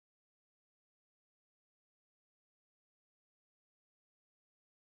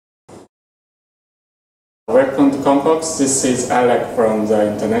Welcome to Concox. This is Alec from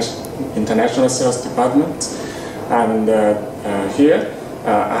the International Sales Department, and here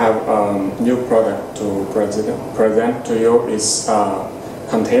I have a new product to present to you. It's a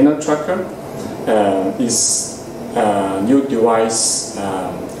container tracker. It's a new device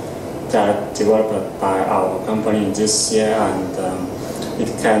that developed by our company this year, and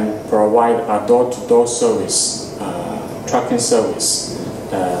it can provide a door-to-door service, tracking service.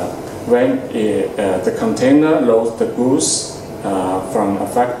 When the container loads the goods from a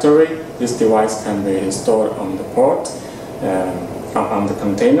factory, this device can be installed on the port, on the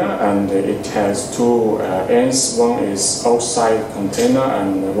container, and it has two ends. One is outside container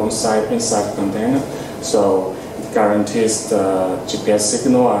and one side inside container. So it guarantees the GPS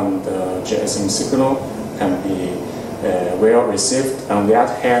signal and the GSM signal can be well received. On the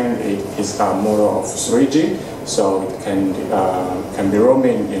other hand, it is a model of 3G. So it can be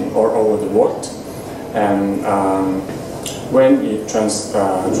roaming in all over the world, and when it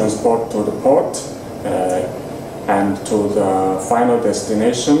transport to the port and to the final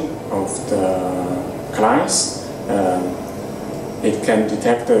destination of the clients, it can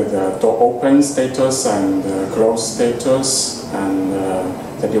detect the door open status and close status and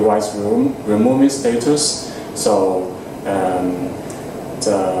the device removing status. So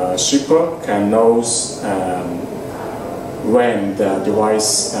the shipper can know when the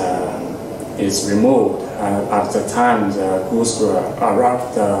device is removed at the time the goods will arrive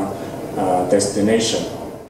at the destination.